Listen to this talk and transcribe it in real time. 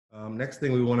Next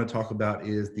thing we want to talk about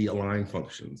is the align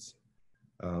functions.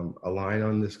 Align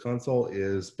on this console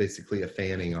is basically a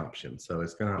fanning option. So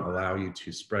it's going to allow you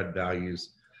to spread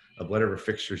values of whatever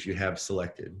fixtures you have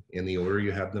selected in the order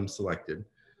you have them selected.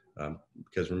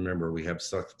 Because remember, we have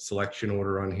selection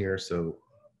order on here. So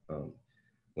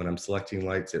when I'm selecting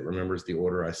lights, it remembers the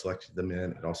order I selected them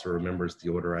in. It also remembers the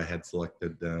order I had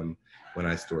selected them when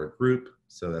I store a group.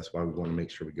 So that's why we want to make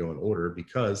sure we go in order,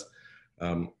 because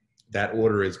that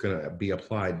order is going to be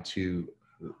applied to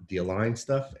the align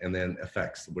stuff and then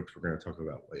effects, which we're going to talk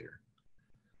about later.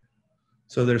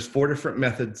 So there's 4 different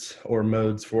methods or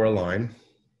modes for align.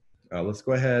 Let's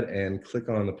go ahead and click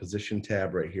on the position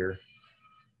tab right here,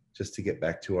 just to get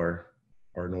back to our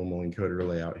normal encoder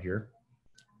layout here.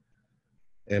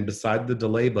 And beside the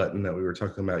delay button that we were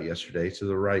talking about yesterday, to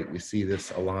the right, we see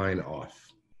this align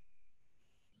off.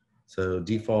 So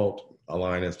default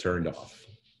align is turned off.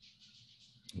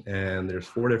 And there's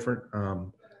 4 different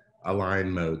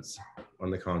align modes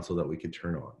on the console that we could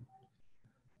turn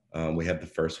on. We have the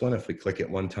first one. If we click it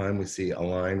one time, we see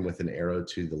align with an arrow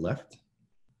to the left.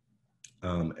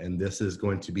 And this is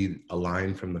going to be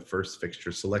align from the first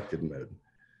fixture selected mode.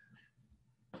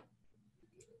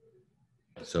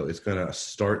 So it's going to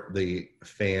start the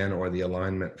fan or the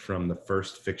alignment from the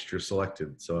first fixture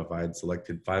selected. So if I had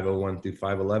selected 501 through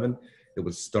 511, it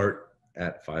would start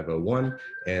at 501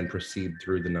 and proceed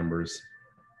through the numbers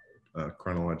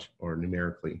chronologically or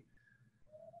numerically.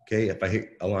 Okay, if I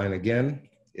hit align again,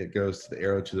 it goes to the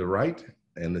arrow to the right,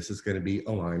 and this is going to be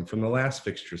aligned from the last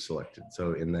fixture selected.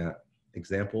 So in that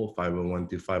example, 501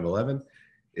 through 511,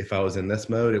 if I was in this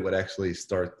mode, it would actually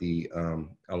start the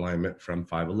alignment from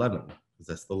 511, because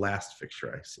that's the last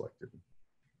fixture I selected.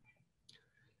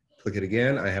 Click it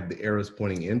again, I have the arrows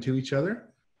pointing into each other.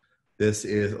 This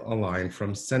is aligned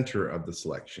from center of the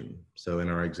selection. So in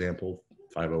our example,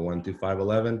 501 through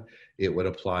 511, it would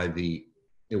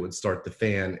start the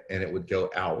fan and it would go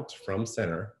out from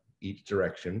center, each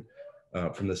direction,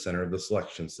 from the center of the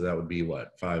selection. So that would be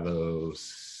what,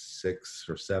 506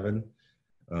 or 7?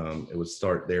 It would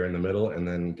start there in the middle and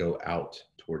then go out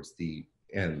towards the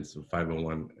ends of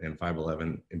 501 and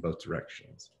 511 in both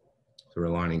directions. So we're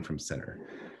aligning from center.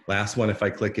 Last one, if I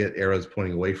click it, arrows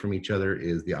pointing away from each other,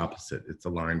 is the opposite. It's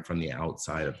aligned from the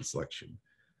outside of the selection.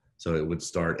 So it would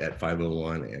start at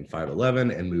 501 and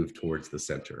 511 and move towards the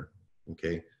center.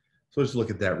 Okay, so let's look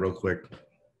at that real quick.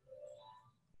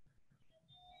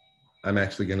 I'm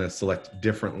actually going to select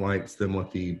different lights than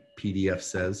what the PDF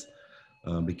says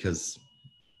because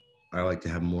I like to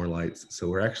have more lights. So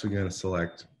we're actually going to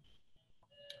select,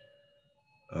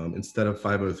 instead of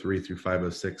 503 through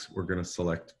 506, we're going to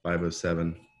select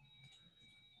 507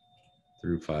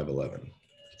 through 511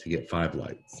 to get 5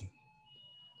 lights.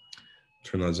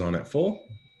 Turn those on at full.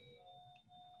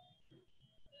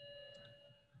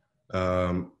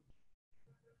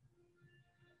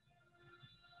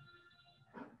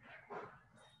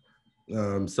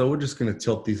 So we're just going to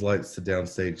tilt these lights to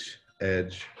downstage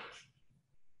edge.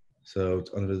 So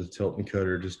under the tilt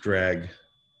encoder, just drag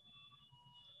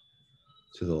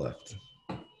to the left.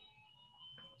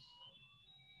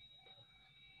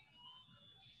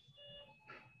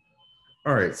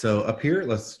 All right, so up here,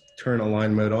 let's turn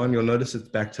align mode on. You'll notice it's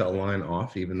back to align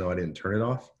off, even though I didn't turn it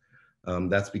off.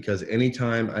 That's because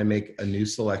anytime I make a new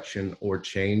selection or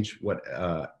change what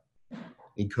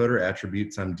encoder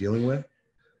attributes I'm dealing with,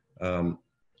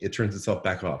 it turns itself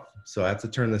back off. So I have to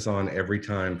turn this on every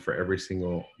time for every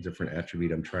single different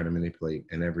attribute I'm trying to manipulate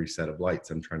and every set of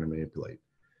lights I'm trying to manipulate.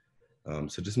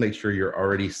 So just make sure you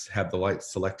already have the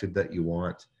lights selected that you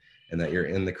want and that you're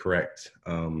in the correct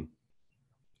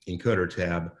encoder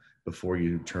tab before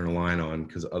you turn a line on,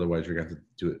 because otherwise you're going to have to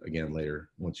do it again later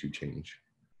once you change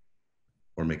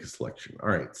or make a selection. All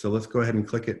right, so let's go ahead and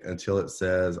click it until it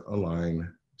says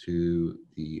align to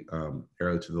the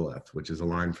arrow to the left, which is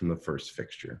aligned from the first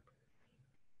fixture.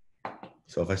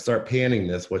 So if I start panning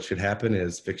this, what should happen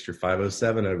is fixture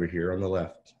 507 over here on the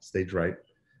left, stage right,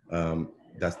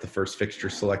 that's the first fixture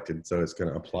selected. So it's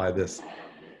going to apply this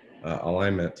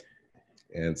alignment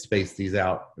and space these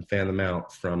out and fan them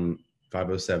out from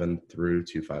 507 through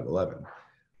to 511.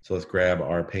 So let's grab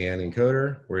our pan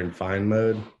encoder. We're in fine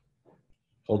mode,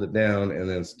 hold it down, and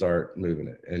then start moving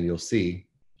it. And you'll see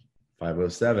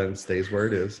 507 stays where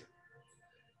it is,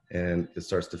 and it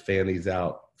starts to fan these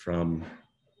out from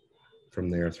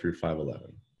there through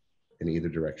 511 in either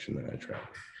direction that I travel.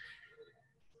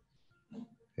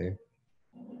 Okay.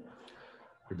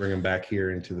 We bring them back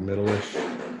here into the middle-ish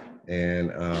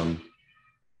and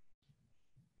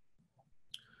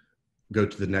go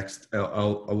to the next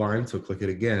align. So click it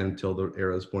again until the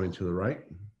arrow is pointing to the right.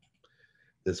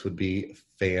 this would be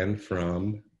fan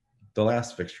from the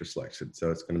last fixture selection.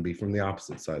 So it's going to be from the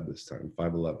opposite side this time,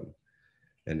 511.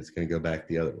 And it's going to go back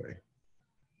the other way.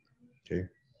 Okay.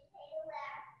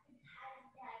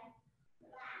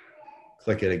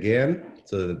 Click it again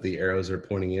so that the arrows are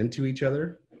pointing into each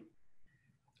other.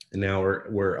 And now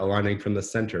we're aligning from the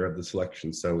center of the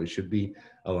selection. So we should be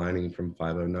aligning from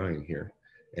 509 here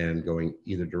and going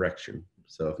either direction.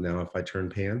 So if I turn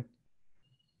pan,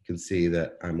 you can see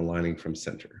that I'm aligning from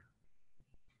center.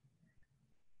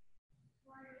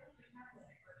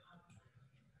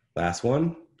 Last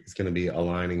one is going to be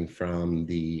aligning from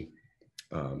the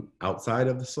outside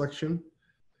of the selection.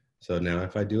 So now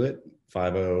if I do it,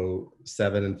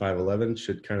 507 and 511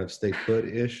 should kind of stay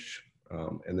put-ish,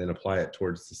 and then apply it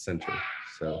towards the center.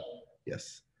 So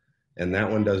yes, and that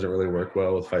one doesn't really work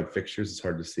well with 5 fixtures. It's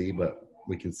hard to see, but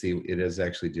we can see it is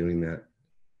actually doing that.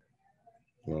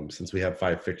 Since we have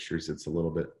 5 fixtures, it's a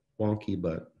little bit wonky,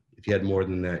 but if you had more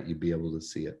than that, you'd be able to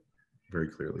see it very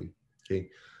clearly. Okay,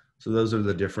 so those are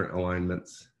the different alignment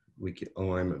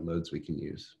modes we can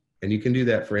use. And you can do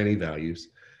that for any values.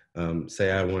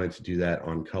 Say I wanted to do that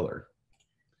on color,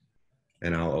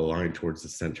 and I'll align towards the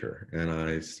center, and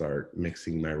I start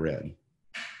mixing my red.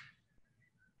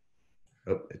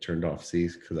 Oh, it turned off, see,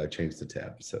 because I changed the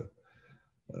tab. So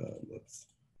let's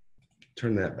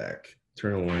turn that back.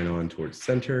 Turn a line on towards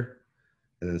center,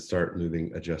 and then start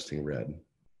moving, adjusting red.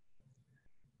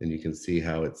 And you can see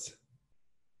how it's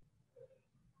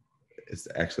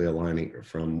actually aligning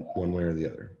from one way or the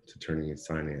other to turning it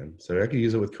cyan. So I could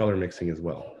use it with color mixing as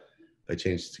well. If I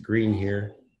change it to green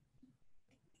here,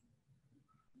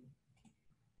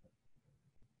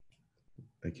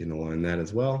 I can align that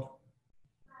as well.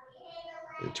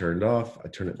 It turned off, I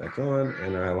turn it back on,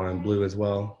 and I align blue as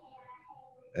well.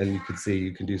 And you can see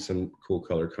you can do some cool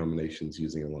color combinations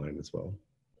using align as well.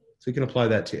 So you can apply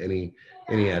that to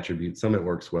any attribute. Some it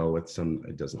works well with, some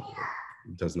it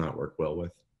does not work well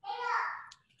with.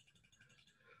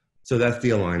 So that's the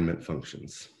alignment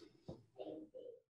functions.